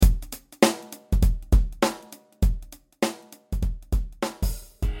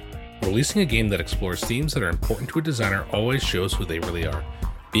Releasing a game that explores themes that are important to a designer always shows who they really are.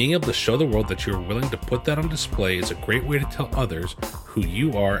 Being able to show the world that you are willing to put that on display is a great way to tell others who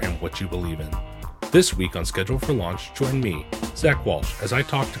you are and what you believe in. This week on Schedule for Launch, join me, Zach Walsh, as I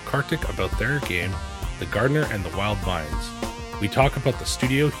talk to Kartik about their game, The Gardener and the Wild Vines. We talk about the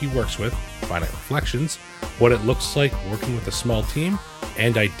studio he works with, Finite Reflections, what it looks like working with a small team,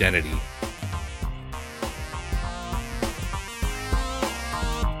 and identity.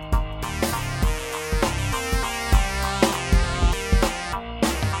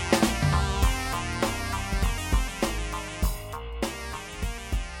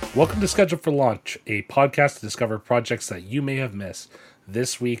 Welcome to Schedule for Launch, a podcast to discover projects that you may have missed.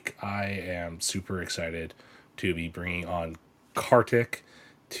 This week, I am super excited to be bringing on Kartik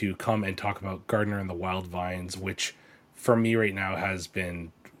to come and talk about Gardener and the Wild Vines, which for me right now has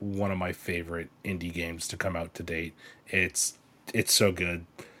been one of my favorite indie games to come out to date. It's so good.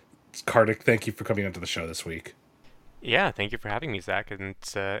 Kartik, thank you for coming onto the show this week. Yeah, thank you for having me, Zach, and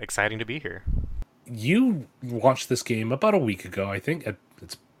it's exciting to be here. You launched this game about a week ago, I think.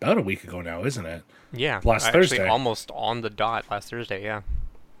 It's about a week ago now, isn't it? Yeah, Thursday. Actually, almost on the dot last Thursday, yeah.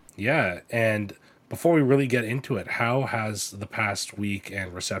 Yeah, and before we really get into it, how has the past week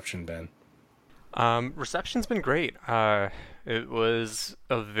and reception been? Reception's been great. It was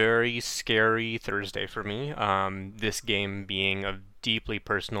a very scary Thursday for me. This game being a deeply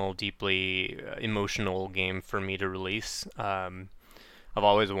personal, deeply emotional game for me to release. I've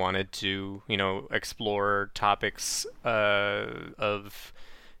always wanted to, explore topics of,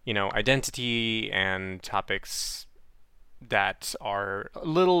 identity and topics that are a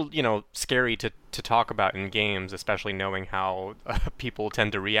little, scary to talk about in games, especially knowing how people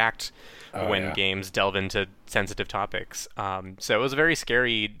tend to react when games delve into sensitive topics. So it was a very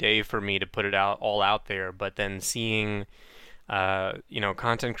scary day for me to put it all out there, but then seeing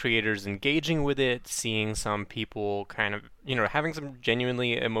content creators engaging with it, seeing some people kind of, having some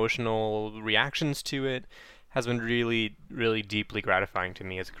genuinely emotional reactions to it has been really, really deeply gratifying to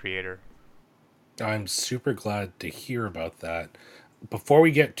me as a creator. I'm super glad to hear about that. Before we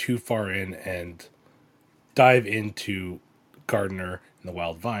get too far in and dive into Gardener and the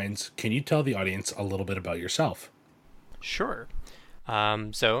Wild Vines, can you tell the audience a little bit about yourself? Sure.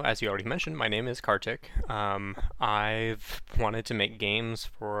 So, as you already mentioned, my name is Kartik. I've wanted to make games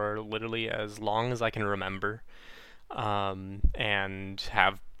for literally as long as I can remember, and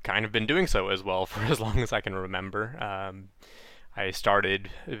have kind of been doing so as well for as long as I can remember. I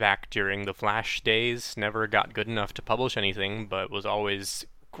started back during the Flash days, never got good enough to publish anything, but was always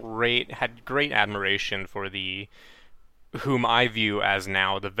had great admiration for whom I view as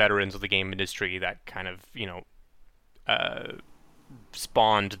now the veterans of the game industry that kind of,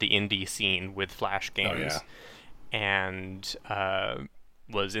 spawned the indie scene with Flash games. And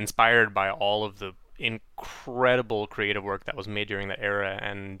was inspired by all of the incredible creative work that was made during that era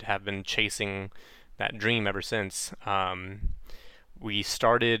and have been chasing that dream ever since. We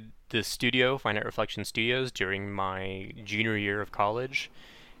started the studio, Finite Reflection Studios, during my junior year of college.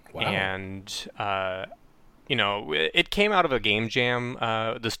 Wow. And, it came out of a game jam,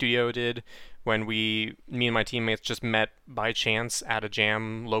 the studio did, when me and my teammates just met by chance at a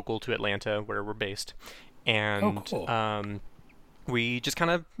jam local to Atlanta, where we're based. And cool. We just kind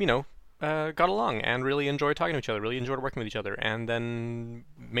of, got along and really enjoyed talking to each other, really enjoyed working with each other, and then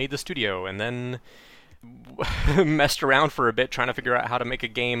made the studio, and then messed around for a bit trying to figure out how to make a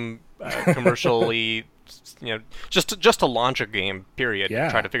game commercially, just to launch a game, period. Yeah.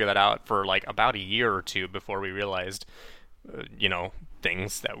 Tried to figure that out for like about a year or two before we realized,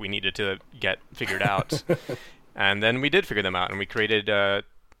 things that we needed to get figured out. And then we did figure them out, and we created a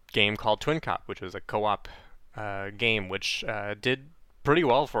game called Twin Cop, which was a co-op game, which did pretty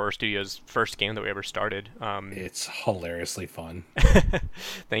well for our studio's first game that we ever started. It's hilariously fun.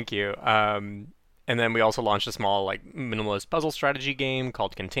 Thank you. And then we also launched a small, minimalist puzzle strategy game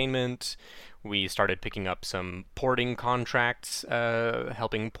called Containment. We started picking up some porting contracts,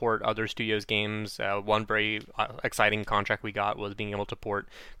 helping port other studios' games. One very exciting contract we got was being able to port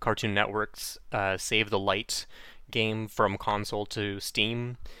Cartoon Network's Save the Light game from console to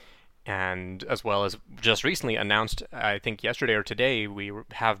Steam. And as well as just recently announced, I think yesterday or today, we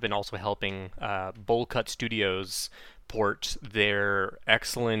have been also helping Bowl Cut Studios port their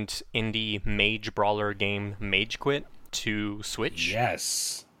excellent indie mage brawler game Mage Quit to Switch.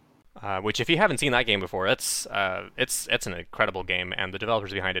 Yes. Which, if you haven't seen that game before, it's an incredible game, and the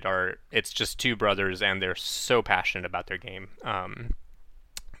developers behind it it's just two brothers, and they're so passionate about their game.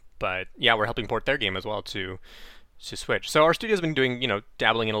 But yeah, we're helping port their game as well to Switch. So our studio's been doing,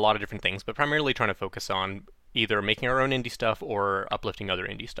 dabbling in a lot of different things, but primarily trying to focus on either making our own indie stuff or uplifting other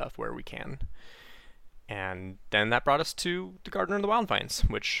indie stuff where we can. And then that brought us to The Gardener and the Wildvines,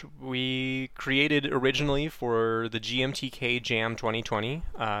 which we created originally for the GMTK Jam 2020.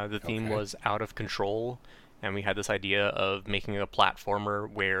 The theme Okay. was Out of Control, and we had this idea of making a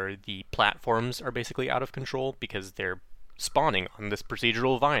platformer where the platforms are basically out of control because they're spawning on this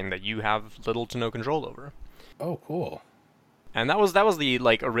procedural vine that you have little to no control over. Oh, cool. And that was the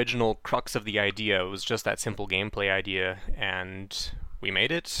like original crux of the idea. It was just that simple gameplay idea, and we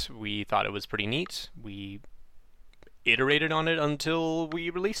made it. We thought it was pretty neat. We iterated on it until we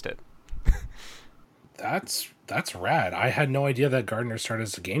released it. That's rad. I had no idea that Gardener started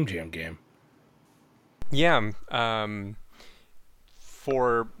as a game jam game. Yeah,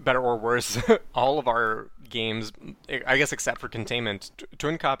 for better or worse, all of our games, I guess except for Containment,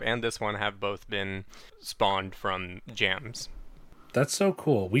 Twin Cop and this one have both been spawned from jams. That's so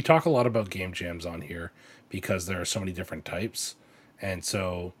cool. We talk a lot about game jams on here because there are so many different types. And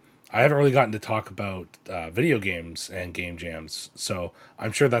so I haven't really gotten to talk about video games and game jams. So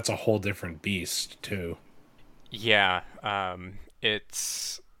I'm sure that's a whole different beast, too. Yeah,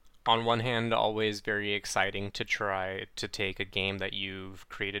 it's on one hand always very exciting to try to take a game that you've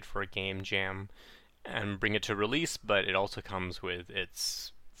created for a game jam and bring it to release, but it also comes with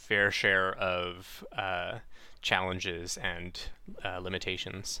its fair share of challenges and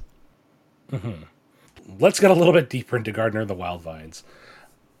limitations. Let's get a little bit deeper into Gardener of the Wild Vines.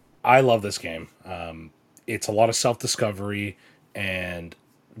 I love this game. It's a lot of self-discovery and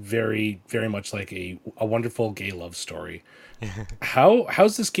very, very much like a wonderful gay love story.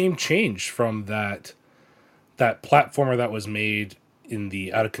 How's this game changed from that platformer that was made in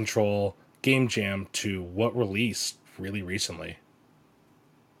the Out of Control game jam to what released really recently?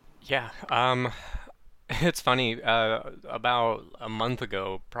 Yeah, it's funny. About a month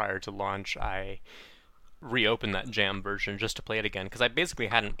ago, prior to launch, I reopened that jam version just to play it again because I basically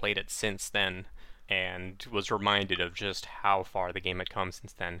hadn't played it since then, and was reminded of just how far the game had come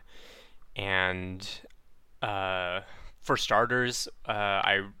since then. And for starters,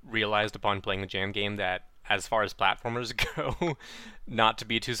 I realized upon playing the jam game that as far as platformers go, not to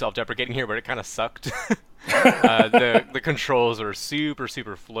be too self-deprecating here, but it kind of sucked. The controls are super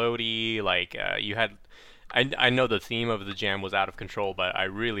floaty. Like you had, I know the theme of the jam was out of control, but I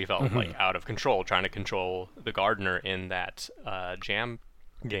really felt like out of control trying to control the gardener in that jam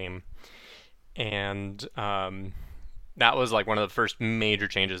game, and that was like one of the first major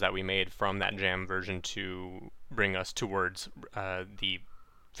changes that we made from that jam version to bring us towards the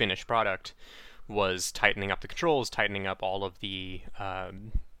finished product. Was tightening up the controls, tightening up all of the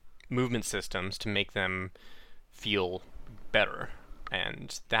movement systems to make them feel better.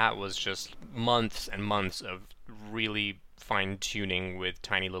 And that was just months and months of really fine tuning with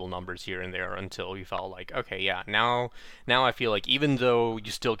tiny little numbers here and there until we felt like, okay, yeah, now I feel like even though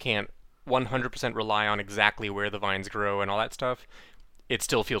you still can't 100% rely on exactly where the vines grow and all that stuff, it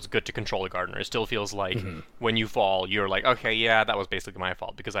still feels good to control a gardener. It still feels like when you fall, you're like, okay, yeah, that was basically my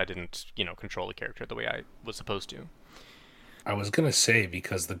fault because I didn't, control the character the way I was supposed to. I was gonna say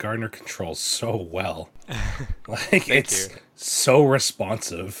because the gardener controls so well, like Thank it's you. so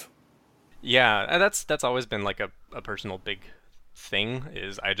responsive. Yeah, and that's always been like a personal big thing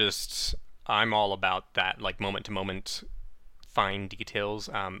is I'm all about that like moment to moment fine details.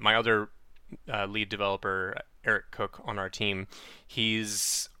 My other lead developer, Eric Cook, on our team,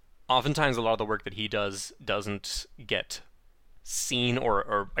 he's oftentimes a lot of the work that he does doesn't get seen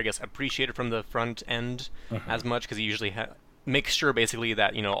or I guess appreciated from the front end as much because he usually makes sure basically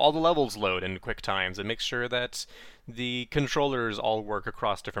that all the levels load in quick times and makes sure that the controllers all work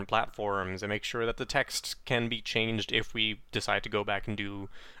across different platforms and make sure that the text can be changed if we decide to go back and do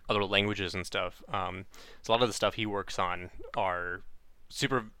other languages and stuff. So a lot of the stuff he works on are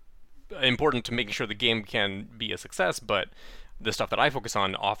super important to making sure the game can be a success, but the stuff that I focus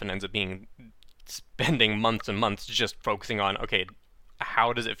on often ends up being spending months and months just focusing on, okay,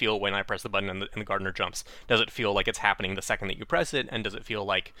 how does it feel when I press the button and the gardener jumps? Does it feel like it's happening the second that you press it? And does it feel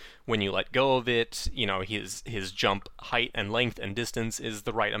like when you let go of it, his jump height and length and distance is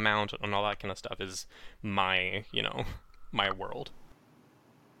the right amount and all that kind of stuff is my world.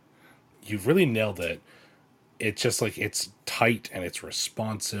 You've really nailed it. It's just like it's tight and it's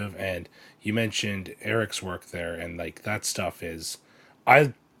responsive, and you mentioned Eric's work there, and like that stuff is,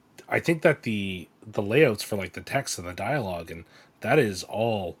 I I think that the layouts for like the text and the dialogue and that is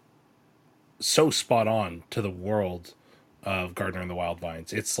all so spot on to the world of Gardener and the Wild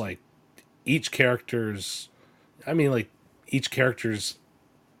Vines. It's like each character's, I mean, like each character's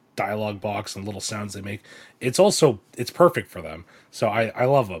dialogue box and little sounds they make. It's perfect for them. So I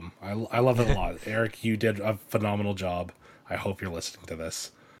love them. I love it a lot. Eric, you did a phenomenal job. I hope you're listening to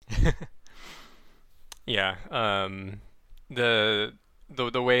this. Yeah. The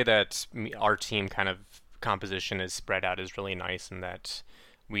way that our team kind of composition is spread out is really nice, and that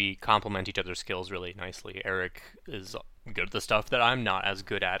we complement each other's skills really nicely. Eric is good at the stuff that I'm not as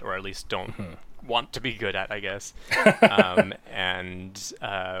good at, or at least don't want to be good at, I guess. And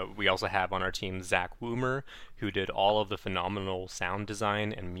we also have on our team Zach Woomer, who did all of the phenomenal sound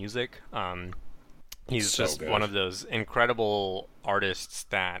design and music. He's So just one good. of those incredible artists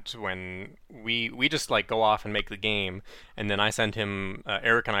that when we just like go off and make the game, and then I send him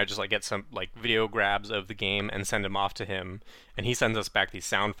Eric and I just like get some like video grabs of the game and send them off to him, and he sends us back these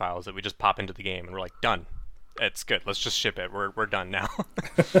sound files that we just pop into the game, and we're like, done. It's good. Let's just ship it. We're done now.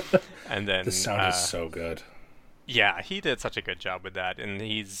 And The then sound is so good. yeah, he did such a good job with that, and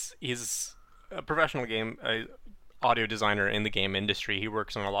he's a professional audio designer in the game industry. He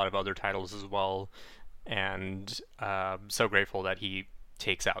works on a lot of other titles as well, and so grateful that he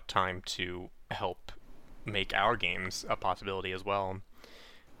takes out time to help make our games a possibility as well.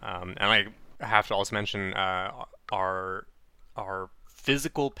 And I have to also mention our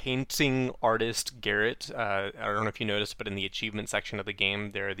physical painting artist Garrett. I don't know if you noticed, but in the achievement section of the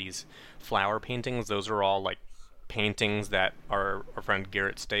game, there are these flower paintings. Those are all like paintings that our friend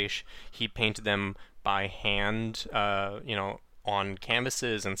Garrett Stache, he painted them by hand, on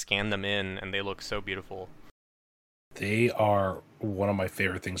canvases and scanned them in, and they look so beautiful. They are one of my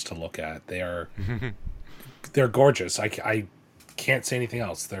favorite things to look at. They're gorgeous. I can't say anything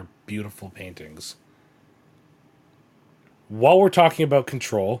else. They're beautiful paintings. While we're talking about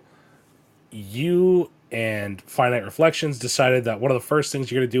Control, you and Finite Reflections decided that one of the first things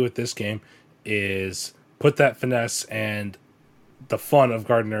you're going to do with this game is put that finesse and the fun of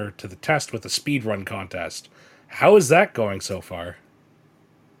Gardener to the test with a speed run contest. How is that going so far?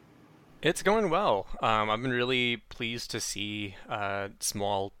 It's going well. I've been really pleased to see a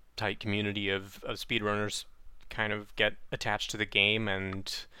small, tight community of speedrunners kind of get attached to the game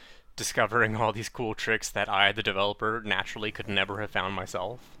and discovering all these cool tricks that I, the developer, naturally could never have found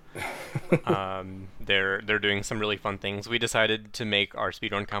myself. They're doing some really fun things. We decided to make our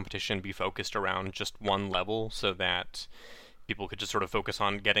speedrun competition be focused around just one level so that people could just sort of focus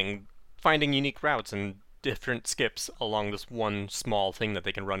on finding unique routes and different skips along this one small thing that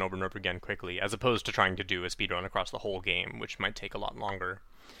they can run over and over again quickly, as opposed to trying to do a speedrun across the whole game, which might take a lot longer.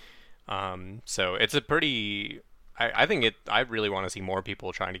 So it's a pretty. I think it. I really want to see more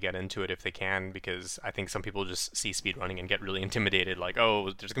people trying to get into it if they can, because I think some people just see speedrunning and get really intimidated, like,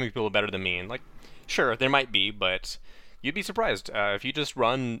 oh, there's gonna be people better than me, and like, sure, there might be, but you'd be surprised if you just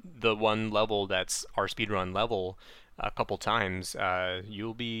run the one level that's our speedrun level a couple times.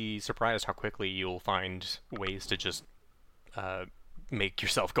 You'll be surprised how quickly you'll find ways to just uh, make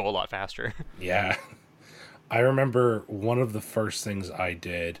yourself go a lot faster. Yeah. I remember one of the first things I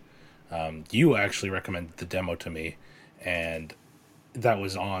did. You actually recommended the demo to me, and that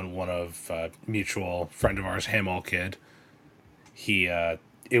was on one of mutual friend of ours, Hamal Kid.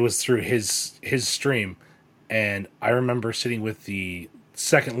 It was through his stream, and I remember sitting with the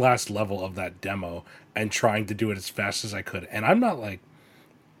second last level of that demo and trying to do it as fast as I could. And I'm not like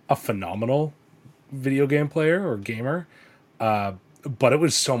a phenomenal video game player or gamer, but it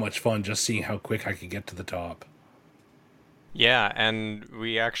was so much fun just seeing how quick I could get to the top. Yeah, and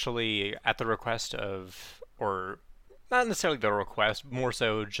we actually, at the request of, or not necessarily the request, more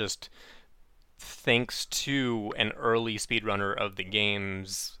so just thanks to an early speedrunner of the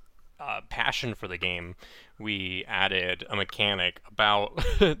game's passion for the game, we added a mechanic about,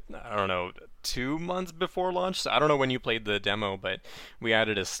 I don't know, 2 months before launch. So I don't know when you played the demo, but we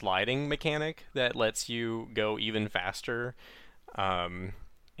added a sliding mechanic that lets you go even faster.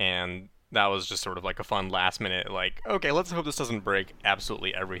 And that was just sort of like a fun last minute, like, okay, let's hope this doesn't break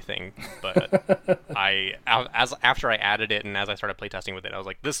absolutely everything. But as after I added it and as I started playtesting with it, I was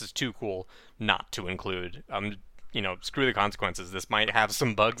like, this is too cool not to include. Screw the consequences. This might have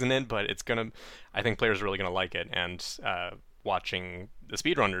some bugs in it, but I think players are really gonna like it. And watching the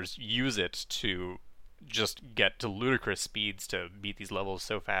speedrunners use it to just get to ludicrous speeds to beat these levels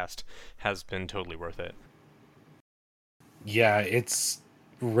so fast has been totally worth it. Yeah, it's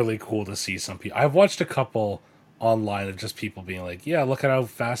really cool to see some people. I've watched a couple online of just people being like, "Yeah, look at how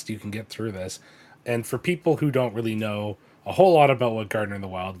fast you can get through this." And for people who don't really know a whole lot about what Gardener in the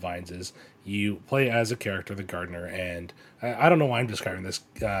Wild Vines is, you play as a character, the gardener, and I don't know why I'm describing this.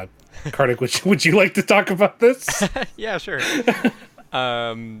 Kartik, would you like to talk about this? Yeah, sure.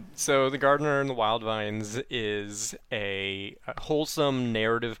 So The Gardener and the Wild Vines is a wholesome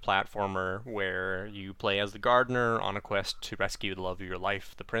narrative platformer where you play as the gardener on a quest to rescue the love of your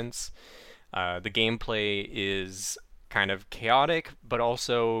life, the prince. The gameplay is kind of chaotic, but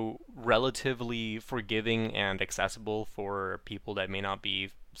also relatively forgiving and accessible for people that may not be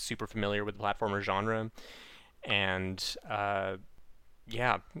super familiar with the platformer genre. And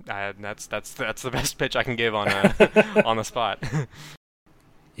yeah, that's the best pitch I can give on on the spot.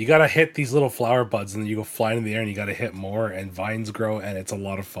 You gotta hit these little flower buds, and then you go flying in the air, and you gotta hit more, and vines grow, and it's a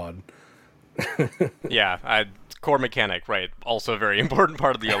lot of fun. Yeah, core mechanic, right? Also a very important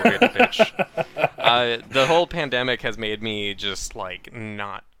part of the elevator pitch. The whole pandemic has made me just like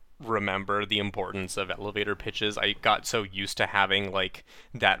not remember the importance of elevator pitches. I got so used to having like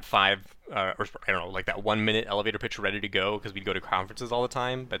that or I don't know, like that 1 minute elevator pitch ready to go because we'd go to conferences all the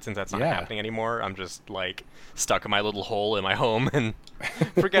time. But since that's not Yeah. happening anymore, I'm just like stuck in my little hole in my home and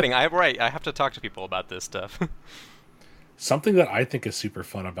forgetting. I have to talk to people about this stuff. Something that I think is super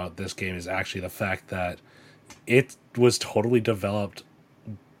fun about this game is actually the fact that it was totally developed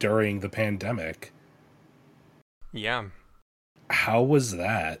during the pandemic. Yeah. How was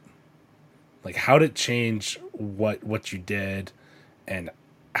that? Like, how did it change what you did, and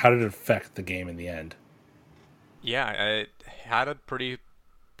how did it affect the game in the end? Yeah, it had a pretty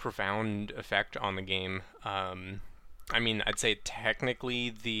profound effect on the game. I mean, I'd say technically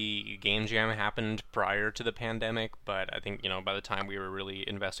the game jam happened prior to the pandemic, but I think, by the time we were really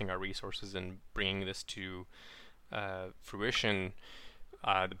investing our resources in bringing this to fruition,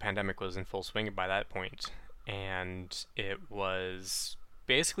 the pandemic was in full swing by that point. And it was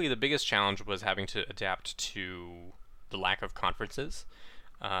basically the biggest challenge was having to adapt to the lack of conferences.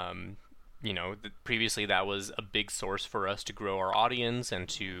 Um, Previously that was a big source for us to grow our audience and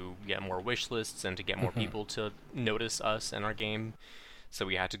to get more wish lists and to get more people to notice us and our game. So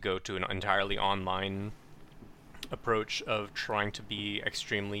we had to go to an entirely online approach of trying to be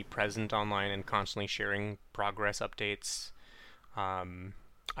extremely present online and constantly sharing progress updates. I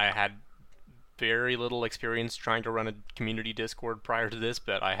had very little experience trying to run a community Discord prior to this,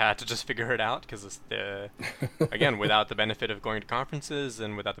 but I had to just figure it out because again, without the benefit of going to conferences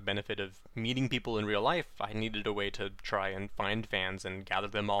and without the benefit of meeting people in real life, I needed a way to try and find fans and gather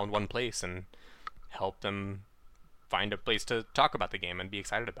them all in one place and help them find a place to talk about the game and be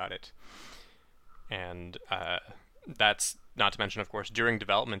excited about it. And that's not to mention, of course, during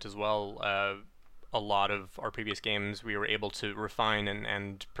development as well. A lot of our previous games we were able to refine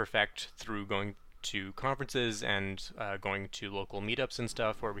and perfect through going to conferences and going to local meetups and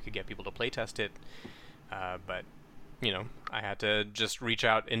stuff where we could get people to playtest it. But I had to just reach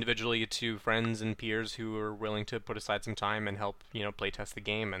out individually to friends and peers who were willing to put aside some time and help, playtest the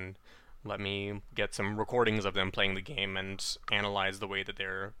game and let me get some recordings of them playing the game and analyze the way that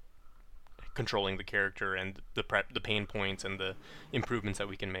they're controlling the character and the pain points and the improvements that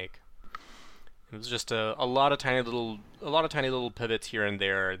we can make. It was just a lot of tiny little pivots here and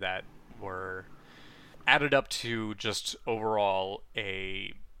there that were added up to just overall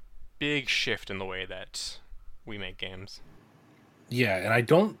a big shift in the way that we make games. Yeah, and I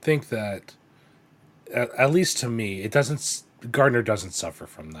don't think that, at least to me, Gardner doesn't suffer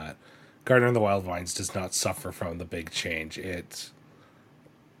from that. Gardner and the Wild Vines does not suffer from the big change.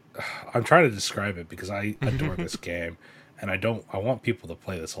 I'm trying to describe it because I adore this game, and I want people to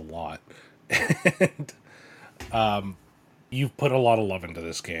play this a lot. And you've put a lot of love into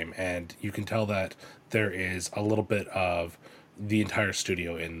this game, and you can tell that there is a little bit of the entire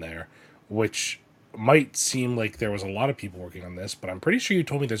studio in there, which might seem like there was a lot of people working on this, but I'm pretty sure you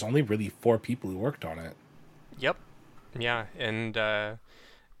told me there's only really 4 people who worked on it. Yep. Yeah, and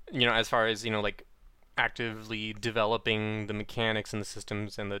as far as like actively developing the mechanics and the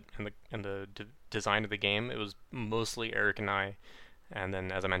systems and the design of the game, it was mostly Eric and I. And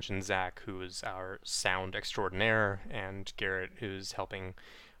then, as I mentioned, Zach, who is our sound extraordinaire, and Garrett, who's helping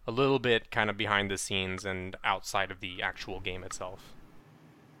a little bit kind of behind the scenes and outside of the actual game itself.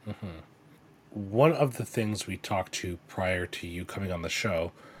 Mm-hmm. One of the things we talked to prior to you coming on the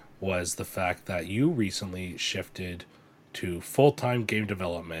show was the fact that you recently shifted to full-time game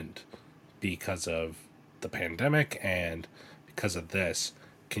development because of the pandemic and because of this.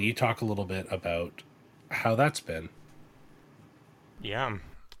 Can you talk a little bit about how that's been? Yeah.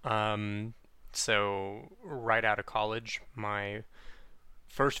 So right out of college, my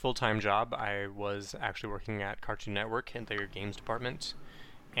first full-time job, I was actually working at Cartoon Network in their games department,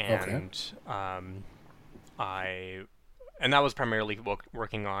 and and that was primarily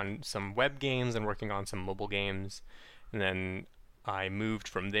working on some web games and working on some mobile games, and then I moved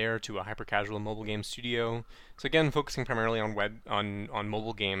from there to a hyper-casual mobile game studio. So again, focusing primarily on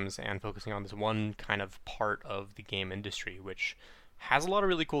mobile games and focusing on this one kind of part of the game industry, which has a lot of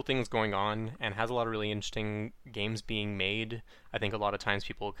really cool things going on and has a lot of really interesting games being made. I think a lot of times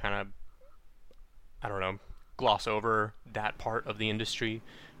people kind of, I don't know, gloss over that part of the industry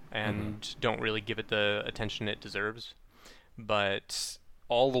and don't really give it the attention it deserves. But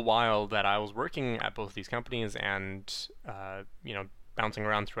all the while that I was working at both these companies and bouncing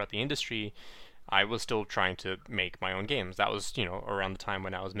around throughout the industry, I was still trying to make my own games. That was around the time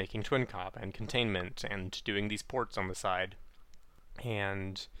when I was making Twin Cop and Containment and doing these ports on the side.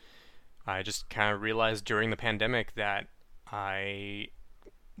 And I just kind of realized during the pandemic that well,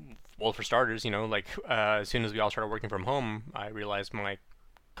 for starters, as soon as we all started working from home, I realized my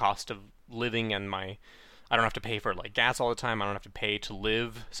cost of living and I don't have to pay for like gas all the time. I don't have to pay to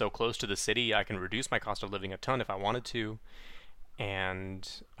live so close to the city. I can reduce my cost of living a ton if I wanted to. And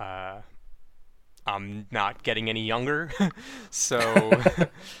I'm not getting any younger. So,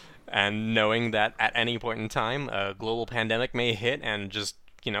 and knowing that at any point in time, a global pandemic may hit and just,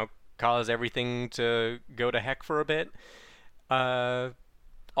 cause everything to go to heck for a bit.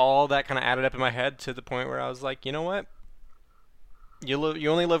 All that kind of added up in my head to the point where I was like, you know what? You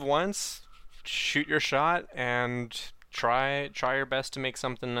only live once. Shoot your shot and try your best to make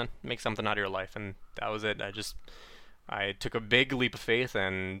something out of your life. And that was it. I took a big leap of faith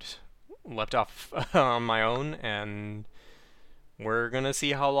and leapt off on my own, and we're gonna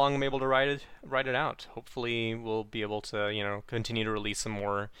see how long I'm able to ride it out. Hopefully we'll be able to continue to release some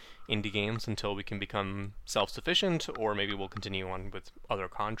more indie games until we can become self-sufficient, or maybe we'll continue on with other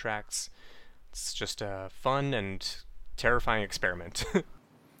contracts. It's just a fun and terrifying experiment.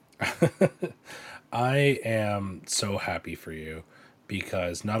 I am so happy for you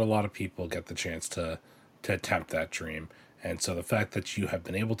because not a lot of people get the chance to attempt that dream. And so the fact that you have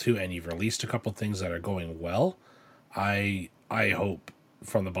been able to, and you've released a couple things that are going well, I hope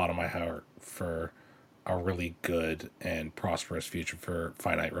from the bottom of my heart for a really good and prosperous future for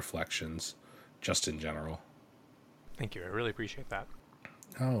Finite Reflections, just in general. Thank you. I really appreciate that.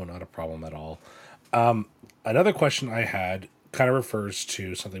 Oh, not a problem at all. Another question I had kind of refers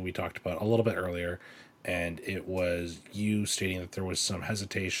to something we talked about a little bit earlier, and it was you stating that there was some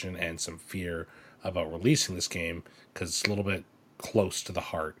hesitation and some fear about releasing this game because it's a little bit close to the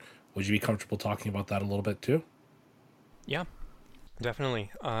heart. Would you be comfortable talking about that a little bit too? Yeah,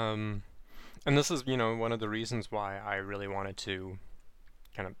 definitely. And this is, one of the reasons why I really wanted to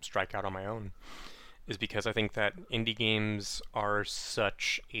kind of strike out on my own, is because I think that indie games are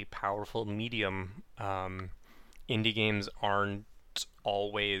such a powerful medium. Indie games aren't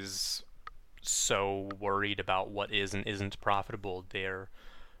always so worried about what is and isn't profitable. They're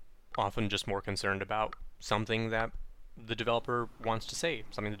often just more concerned about something that the developer wants to say,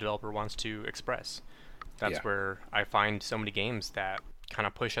 something the developer wants to express. That's where I find so many games that kind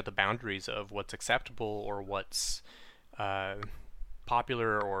of push at the boundaries of what's acceptable or what's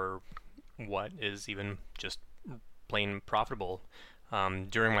popular or what is even just plain profitable.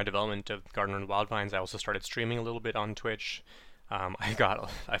 During my development of Garden of the Wild Vines, I also started streaming a little bit on Twitch.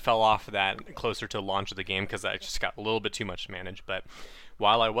 I fell off that closer to launch of the game because I just got a little bit too much to manage. But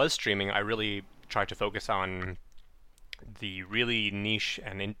while I was streaming, I really tried to focus on the really niche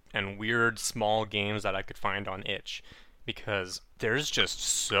and weird small games that I could find on itch, because there's just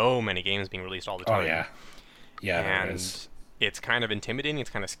so many games being released all the time. Oh yeah, and there is. It's kind of intimidating.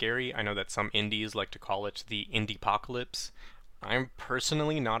 It's kind of scary. I know that some indies like to call it the indie-pocalypse. I'm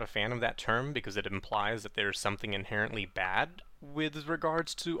personally not a fan of that term because it implies that there's something inherently bad with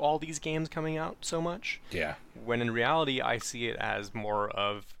regards to all these games coming out so much. Yeah. When in reality, I see it as more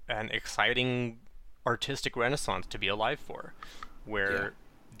of an exciting artistic renaissance to be alive for, where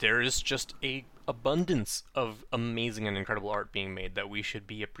there is just a abundance of amazing and incredible art being made that we should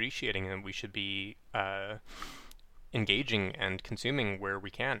be appreciating and we should be engaging and consuming where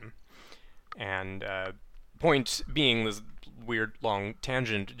we can. And point being, this weird long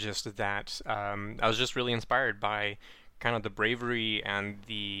tangent, just that I was just really inspired by kind of the bravery and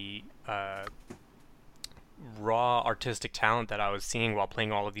the raw artistic talent that I was seeing while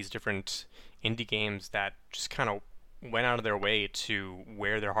playing all of these different indie games that just kind of went out of their way to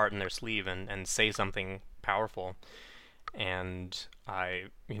wear their heart in their sleeve and say something powerful. And I,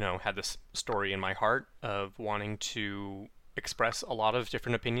 had this story in my heart of wanting to express a lot of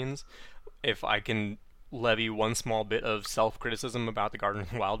different opinions. If I can levy one small bit of self-criticism about the Garden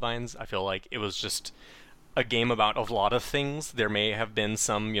of Wild Vines, I feel like it was just a game about a lot of things. There may have been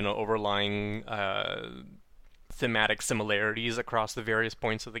some, overlying thematic similarities across the various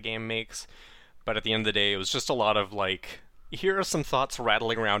points that the game makes, but at the end of the day, it was just a lot of here are some thoughts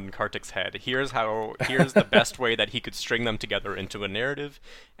rattling around in Kartik's head. Here's the best way that he could string them together into a narrative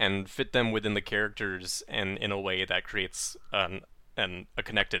and fit them within the characters and in a way that creates a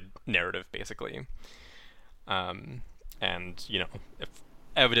connected narrative, basically. And, if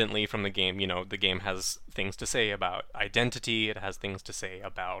evidently from the game, the game has things to say about identity, it has things to say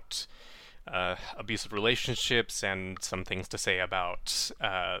about abusive relationships, and some things to say about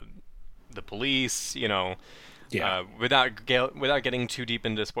the police, Yeah. without getting too deep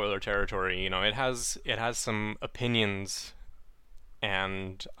into spoiler territory, it has some opinions,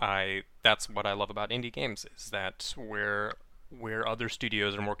 and that's what I love about indie games, is that where other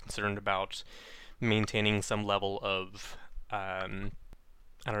studios are more concerned about maintaining some level of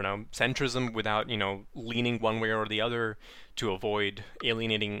I don't know, centrism without, leaning one way or the other to avoid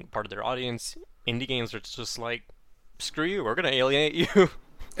alienating part of their audience. Indie games are just like, screw you, we're gonna alienate you.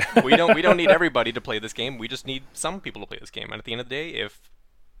 We don't need everybody to play this game. We just need some people to play this game. And at the end of the day, if,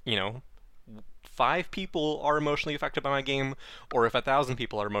 5 people are emotionally affected by my game, or if 1,000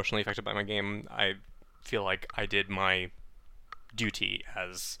 people are emotionally affected by my game, I feel like I did my duty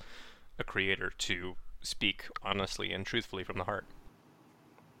as a creator to speak honestly and truthfully from the heart.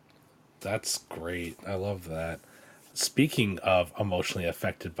 That's great. I love that. Speaking of emotionally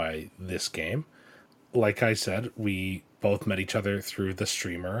affected by this game, like I said, we both met each other through the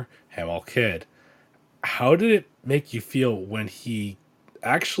streamer, Hamal Kid. How did it make you feel when he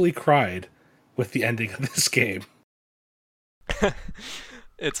actually cried with the ending of this game?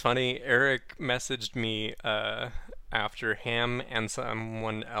 It's funny, Eric messaged me after Ham and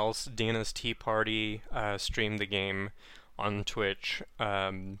someone else, Dana's Tea Party, streamed the game on Twitch.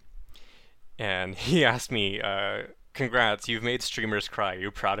 And he asked me, congrats, you've made streamers cry. Are you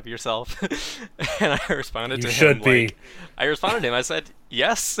proud of yourself? And I responded You to should him be. I said,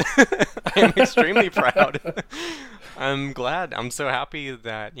 yes, I am extremely proud. I'm glad. I'm so happy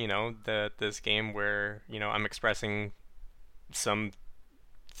that, that this game where, I'm expressing some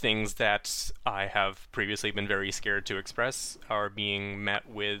things that I have previously been very scared to express are being met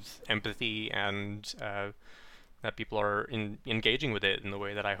with empathy, and that people are engaging with it in the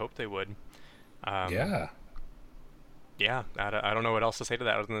way that I hoped they would. Yeah. Yeah, I don't know what else to say to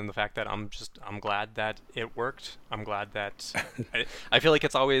that other than the fact that I'm glad that it worked. I'm glad that I feel like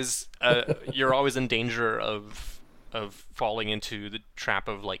it's always you're always in danger of falling into the trap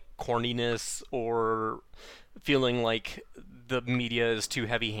of like corniness, or feeling like the media is too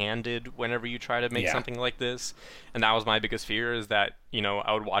heavy-handed whenever you try to make something like this. And that was my biggest fear, is that,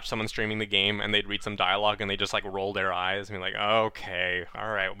 I would watch someone streaming the game and they'd read some dialogue and they just like roll their eyes and be like, okay, all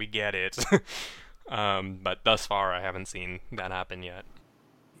right, we get it. But thus far, I haven't seen that happen yet.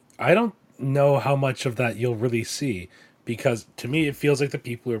 I don't know how much of that you'll really see, because to me it feels like the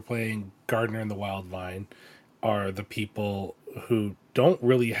people who are playing Gardener and the Wild Vine are the people who don't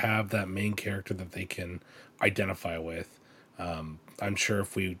really have that main character that they can identify with. I'm sure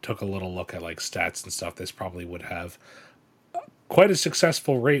if we took a little look at like stats and stuff, this probably would have quite a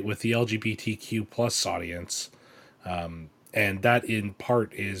successful rate with the LGBTQ plus audience. And that in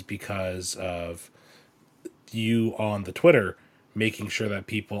part is because of you on the Twitter making sure that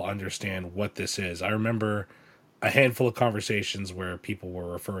people understand what this is. I remember a handful of conversations where people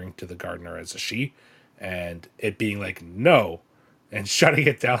were referring to the gardener as a she, and it being like, no, and shutting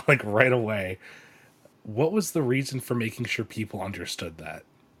it down like right away. What was the reason for making sure people understood that?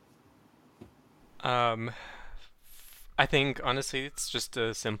 I think honestly, it's just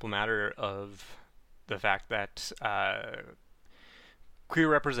a simple matter of the fact that queer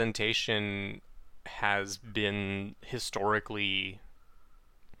representation has been historically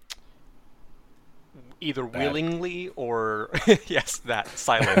either Bad. willingly or yes, that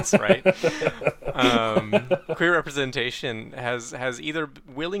silence, right? Queer representation has either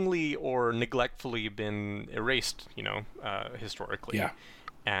willingly or neglectfully been erased, historically, Yeah.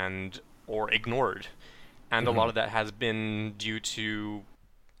 and or ignored, and a lot of that has been due to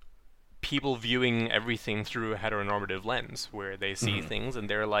people viewing everything through a heteronormative lens, where they see things and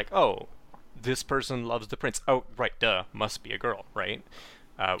they're like, oh, this person loves the prince. Oh, right, duh, must be a girl, right?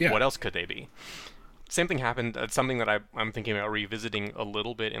 Yeah. What else could they be? Same thing happened. It's something that I'm thinking about revisiting a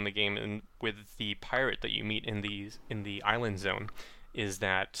little bit in the game, and with the pirate that you meet in the island zone, is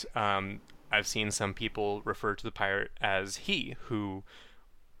that I've seen some people refer to the pirate as he,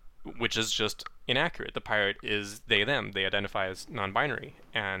 which is just inaccurate. The pirate is they them. They identify as non-binary,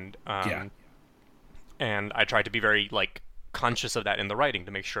 and and I tried to be very like conscious of that in the writing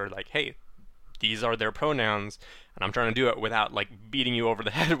to make sure like, hey, these are their pronouns, and I'm trying to do it without like beating you over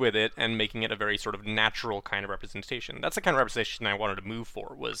the head with it, and making it a very sort of natural kind of representation. That's the kind of representation I wanted to move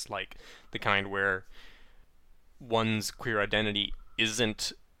for, was like the kind where one's queer identity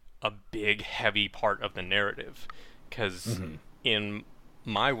isn't a big, heavy part of the narrative. Because in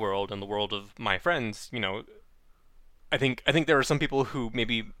my world and the world of my friends, I think there are some people who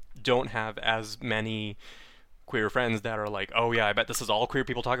maybe don't have as many queer friends that are like, oh yeah, I bet this is all queer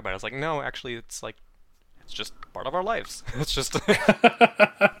people talk about. It's like, no, actually, it's like, it's just part of our lives. It's just,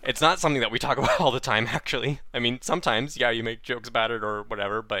 it's not something that we talk about all the time, actually. I mean, sometimes, yeah, you make jokes about it or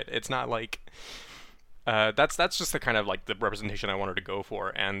whatever, but it's not like, that's just the kind of like the representation I wanted to go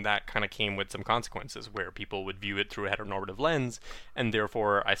for, and that kind of came with some consequences where people would view it through a heteronormative lens, and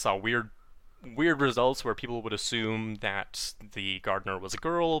therefore I saw weird results where people would assume that the gardener was a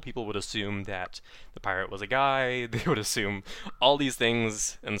girl, people would assume that the pirate was a guy, they would assume all these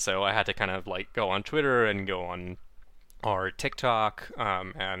things, and so I had to kind of like go on Twitter and go on our TikTok,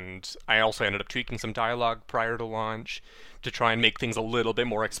 and I also ended up tweaking some dialogue prior to launch to try and make things a little bit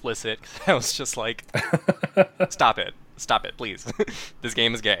more explicit. I was just like, stop it, please. This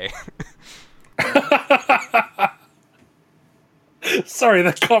game is gay. Sorry,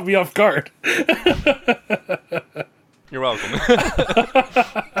 that caught me off guard. You're welcome.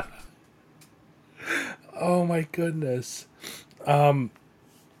 Oh my goodness. Wow,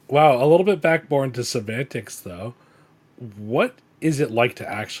 a little bit backborn to semantics though. What is it like to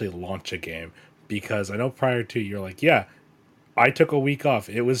actually launch a game? Because I know prior to you're like, yeah, I took a week off.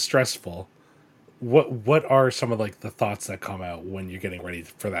 It was stressful. What are some of like the thoughts that come out when you're getting ready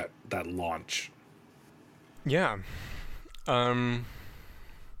for that launch? Yeah.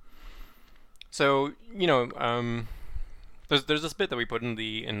 So, there's this bit that we put in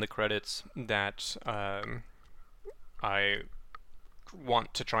the credits that I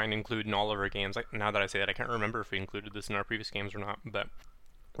want to try and include in all of our games. Now that I say that, I can't remember if we included this in our previous games or not, but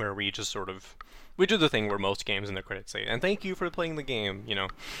where we just sort of, we do the thing where most games in the credits say, and thank you for playing the game,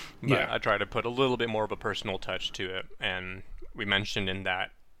 but yeah. I try to put a little bit more of a personal touch to it, and we mentioned in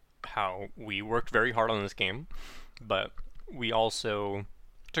that how we worked very hard on this game, but we also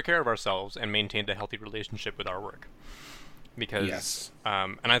took care of ourselves and maintained a healthy relationship with our work. Because, yes.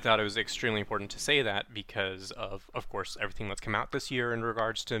 And I thought it was extremely important to say that because of course, everything that's come out this year in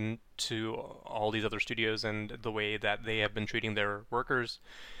regards to all these other studios and the way that they have been treating their workers,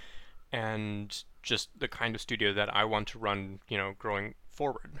 and just the kind of studio that I want to run, growing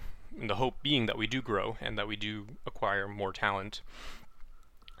forward. And the hope being that we do grow and that we do acquire more talent.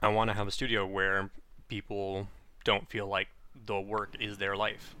 I want to have a studio where people don't feel like the work is their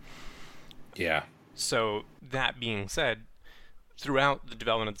life. Yeah. So that being said, throughout the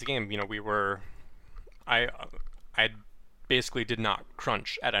development of the game, I basically did not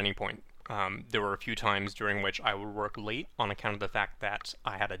crunch at any point. There were a few times during which I would work late on account of the fact that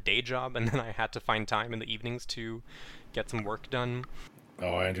I had a day job and then I had to find time in the evenings to get some work done.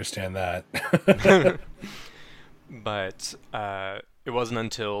 Oh, I understand that. But it wasn't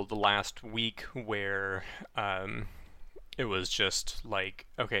until the last week where it was just like,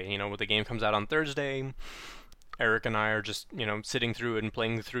 okay, when the game comes out on Thursday, Eric and I are just, sitting through it and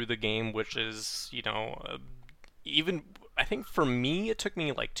playing through the game, which is, even, I think for me, it took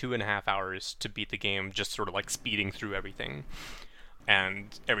me like 2.5 hours to beat the game, just sort of like speeding through everything.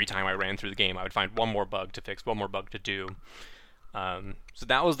 And every time I ran through the game, I would find one more bug to fix, one more bug to do. So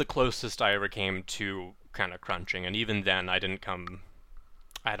that was the closest I ever came to kind of crunching. And even then, I don't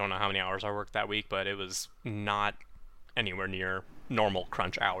know how many hours I worked that week, but it was not anywhere near normal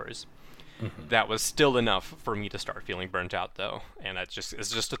crunch hours. Mm-hmm. That was still enough for me to start feeling burnt out, though, and it's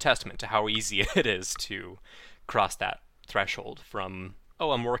just a testament to how easy it is to cross that threshold from,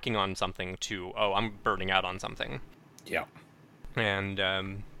 oh, I'm working on something, to, oh, I'm burning out on something. Yeah. And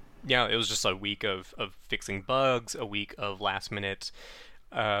yeah, it was just a week of fixing bugs, a week of last minute.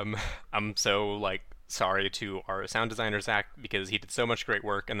 I'm so sorry to our sound designer Zach, because he did so much great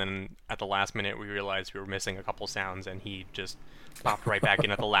work, and then at the last minute we realized we were missing a couple sounds, and he just popped right back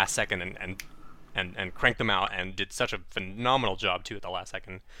in at the last second and cranked them out, and did such a phenomenal job too at the last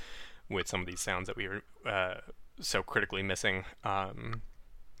second with some of these sounds that we were so critically missing. Yeah,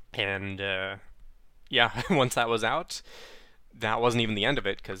 once that was out, that wasn't even the end of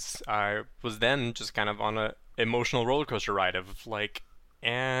it, because I was then just kind of on a emotional roller coaster ride of like,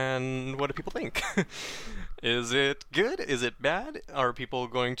 and what do people think? Is it good? Is it bad? Are people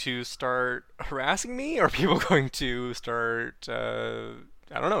going to start harassing me? Are people going to start, I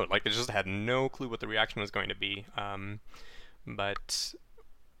don't know, I just had no clue what the reaction was going to be. But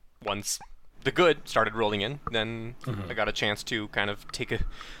once the good started rolling in, then I got a chance to kind of take a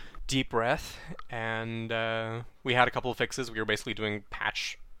deep breath, and we had a couple of fixes. We were basically doing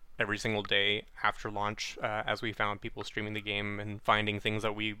patch every single day after launch, as we found people streaming the game and finding things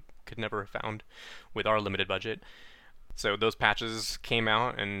that we could never have found with our limited budget. So those patches came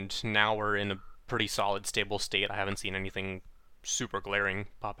out, and now we're in a pretty solid, stable state. I haven't seen anything super glaring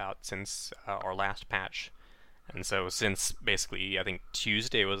pop out since our last patch. And so since basically, I think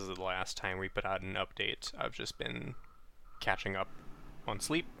Tuesday was the last time we put out an update, I've just been catching up on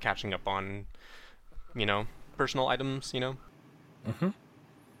sleep, catching up on, personal items, Mm-hmm.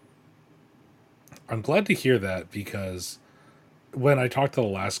 I'm glad to hear that, because when I talked to the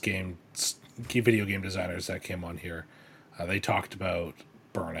last video game designers that came on here, they talked about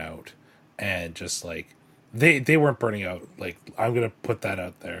burnout, and just like they weren't burning out. Like, I'm gonna put that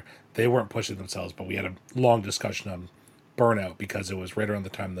out there. They weren't pushing themselves, but we had a long discussion on burnout because it was right around the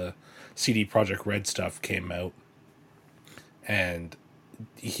time the CD Projekt Red stuff came out, and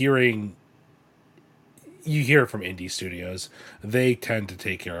you hear it from indie studios, they tend to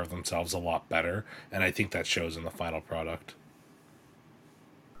take care of themselves a lot better, and I think that shows in the final product.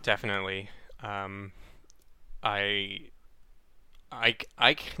 Definitely. I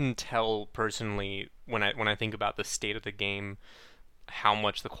can tell personally when I think about the state of the game, how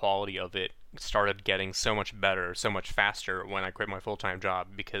much the quality of it started getting so much better, so much faster when I quit my full-time job,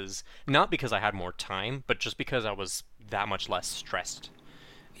 not because I had more time, but just because I was that much less stressed.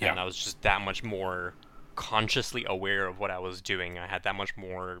 Yeah. And I was just that much more consciously aware of what I was doing. I had that much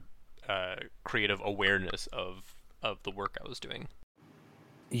more creative awareness of the work I was doing.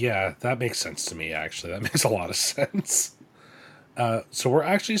 Yeah, that makes sense to me, actually. That makes a lot of sense. So we're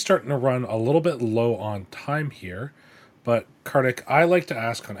actually starting to run a little bit low on time here. But, Kartik, I like to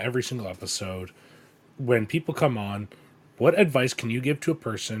ask on every single episode, when people come on, what advice can you give to a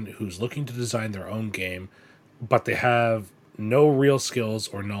person who's looking to design their own game, but they have no real skills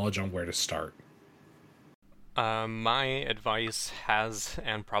or knowledge on where to start? My advice has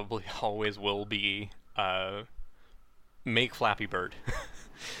and probably always will be make Flappy Bird.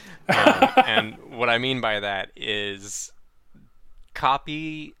 And what I mean by that is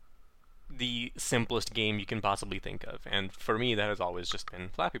copy the simplest game you can possibly think of. And for me, that has always just been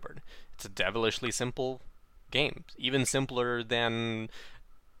Flappy Bird. It's a devilishly simple game. Even simpler than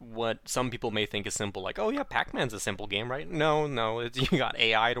what some people may think is simple. Like, oh yeah, Pac-Man's a simple game, right? No, you got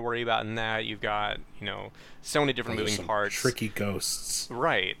AI to worry about in that. You've got, so many different moving parts. Tricky ghosts.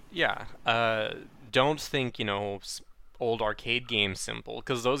 Right, yeah. Don't think, old arcade games simple,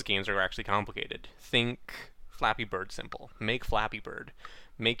 because those games are actually complicated. Think Flappy Bird simple. Make Flappy Bird.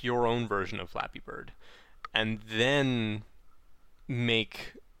 Make your own version of Flappy Bird. And then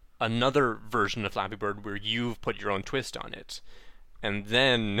make another version of Flappy Bird where you've put your own twist on it. And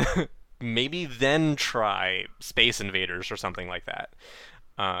then maybe then try Space Invaders or something like that.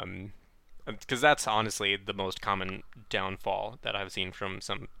 Because that's honestly the most common downfall that I've seen from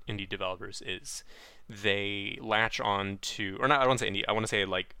some indie developers is they latch on to, or not, I don't want to say indie, I want to say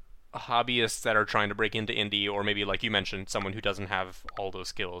like hobbyists that are trying to break into indie, or maybe like you mentioned, someone who doesn't have all those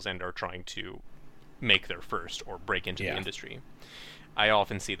skills and are trying to make their first or break into the industry. I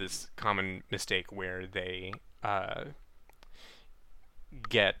often see this common mistake where they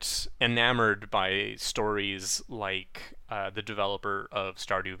get enamored by stories like the developer of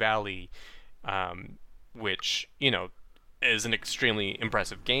Stardew Valley, which, is an extremely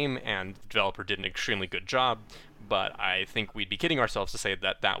impressive game, and the developer did an extremely good job, but I think we'd be kidding ourselves to say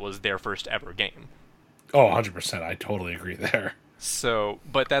that that was their first ever game. Oh, 100%. I totally agree there. So,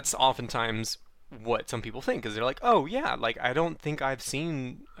 but that's oftentimes what some people think, is they're like, oh yeah, like I think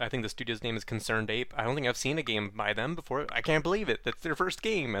the studio's name is Concerned Ape. I don't think I've seen a game by them before. I can't believe it. That's their first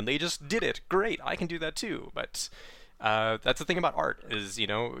game, and they just did it. Great, I can do that too. But that's the thing about art is,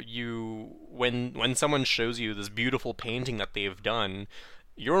 when someone shows you this beautiful painting that they've done,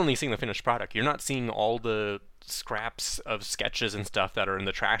 you're only seeing the finished product. You're not seeing all the scraps of sketches and stuff that are in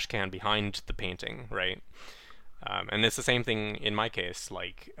the trash can behind the painting, right? And it's the same thing in my case.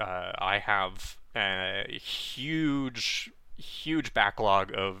 Like, I have a huge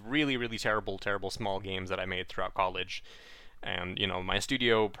backlog of really, really terrible small games that I made throughout college. And, my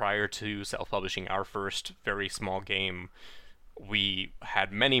studio, prior to self-publishing our first very small game, we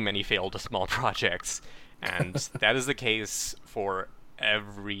had many failed small projects. And that is the case for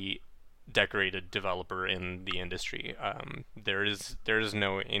every decorated developer in the industry. There is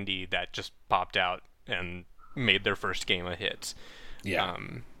no indie that just popped out and made their first game a hit. Yeah.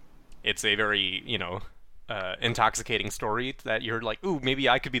 It's a very, intoxicating story that you're like, ooh, maybe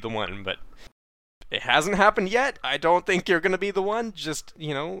I could be the one, but it hasn't happened yet. I don't think you're going to be the one. Just,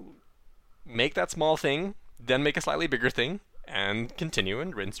 make that small thing, then make a slightly bigger thing, and continue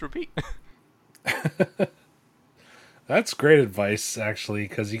and rinse, repeat. That's great advice, actually,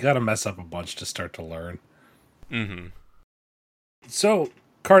 because you got to mess up a bunch to start to learn. Mm-hmm. So,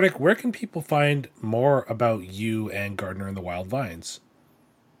 Kartik, where can people find more about you and Gardener and the Wild Vines?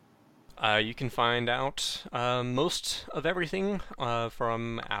 You can find out most of everything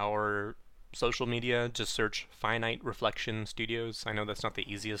from our social media. Just search Finite Reflection Studios. I know that's not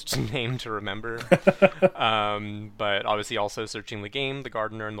the easiest name to remember, but obviously also searching the game, The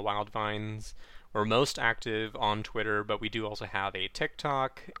Gardener and the Wild Vines. We're most active on Twitter, but we do also have a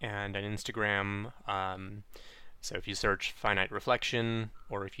TikTok and an Instagram. So if you search Finite Reflection,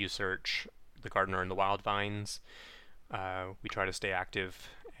 or if you search The Gardener and the Wild Vines, we try to stay active.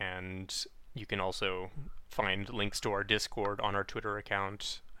 And you can also find links to our Discord on our Twitter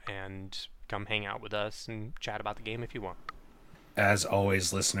account and come hang out with us and chat about the game if you want. As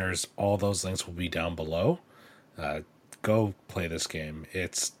always, listeners, all those links will be down below. Go play this game.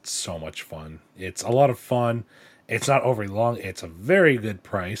 It's so much fun. It's a lot of fun. It's not overly long. It's a very good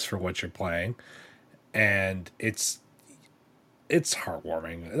price for what you're playing. And it's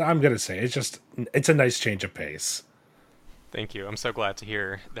heartwarming. I'm going to say it's a nice change of pace. Thank you. I'm so glad to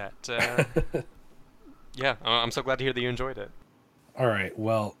hear that. Yeah, I'm so glad to hear that you enjoyed it. All right.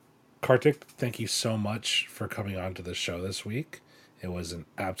 Well, Kartik, thank you so much for coming on to the show this week. It was an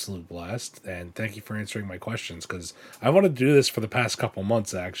absolute blast, and thank you for answering my questions, because I wanted to do this for the past couple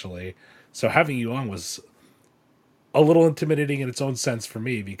months, actually. So having you on was a little intimidating in its own sense for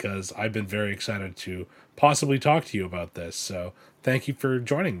me, because I've been very excited to possibly talk to you about this. So thank you for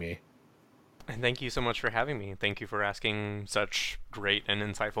joining me. And thank you so much for having me. Thank you for asking such great and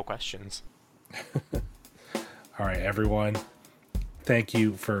insightful questions. All right, everyone. Thank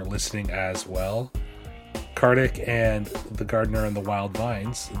you for listening as well. Kartik and The Gardener and the Wild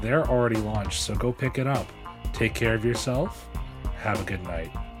Vines, they're already launched, so go pick it up. Take care of yourself. Have a good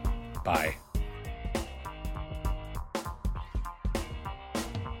night. Bye.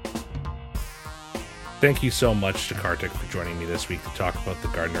 Thank you so much to Kartik for joining me this week to talk about The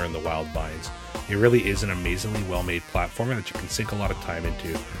Gardener and the Wild Vines. It really is an amazingly well-made platformer that you can sink a lot of time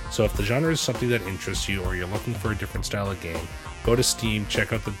into. So if the genre is something that interests you, or you're looking for a different style of game, go to Steam,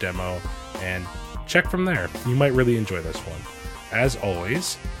 check out the demo, and check from there. You might really enjoy this one. As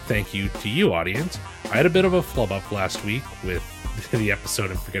always, thank you to you, audience. I had a bit of a flub up last week with the episode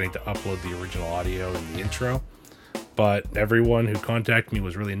and forgetting to upload the original audio in the intro, but everyone who contacted me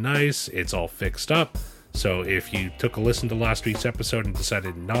was really nice. It's all fixed up. So if you took a listen to last week's episode and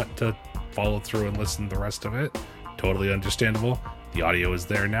decided not to follow through and listen to the rest of it, totally understandable. The audio is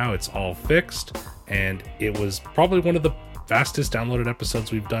there now. It's all fixed, and it was probably one of the fastest downloaded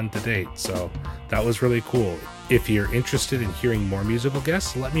episodes we've done to date, so that was really cool. If you're interested in hearing more musical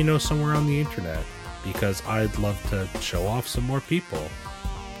guests, let me know somewhere on the internet, because I'd love to show off some more people.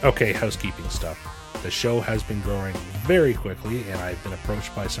 Okay, housekeeping stuff. The show has been growing very quickly, and I've been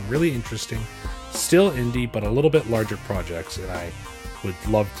approached by some really interesting, still indie, but a little bit larger projects, and I would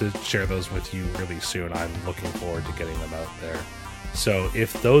love to share those with you really soon. I'm looking forward to getting them out there. So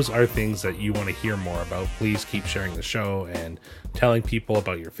if those are things that you want to hear more about, please keep sharing the show and telling people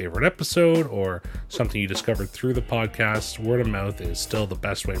about your favorite episode or something you discovered through the podcast. Word of mouth is still the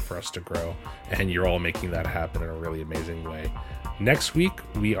best way for us to grow, and you're all making that happen in a really amazing way. Next week,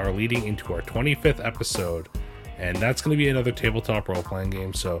 we are leading into our 25th episode, and that's going to be another tabletop role-playing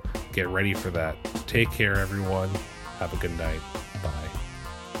game, so get ready for that. Take care, everyone. Have a good night. Bye.